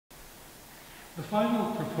The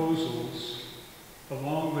final proposals,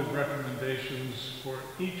 along with recommendations for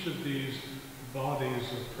each of these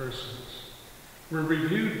bodies of persons, were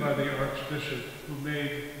reviewed by the Archbishop, who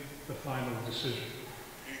made the final decision.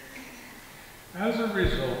 As a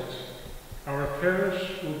result, our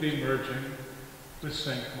parish will be merging with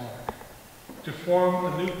St. Mark to form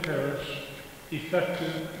a new parish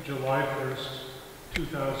effective July 1st,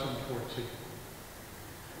 2014.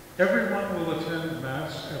 Everyone will attend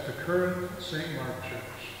Mass at the current St. Mark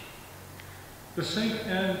Church. The St.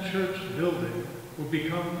 Anne Church building will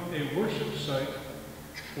become a worship site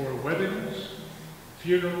for weddings,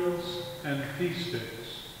 funerals, and feast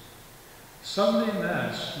days. Sunday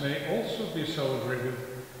Mass may also be celebrated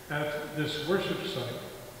at this worship site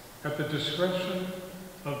at the discretion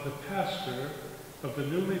of the pastor of the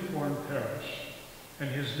newly formed parish and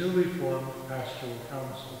his newly formed pastoral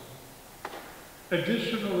council.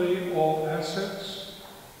 Additionally, all assets,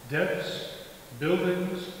 debts,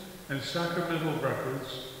 buildings, and sacramental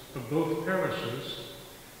records of both parishes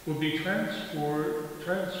will be transferred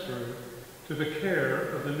to the care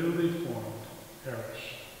of the newly formed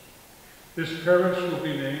parish. This parish will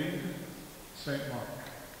be named St. Mark.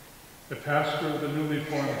 The pastor of the newly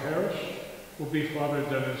formed parish will be Father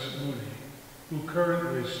Dennis Mooney, who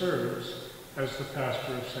currently serves as the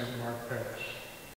pastor of St. Mark Parish.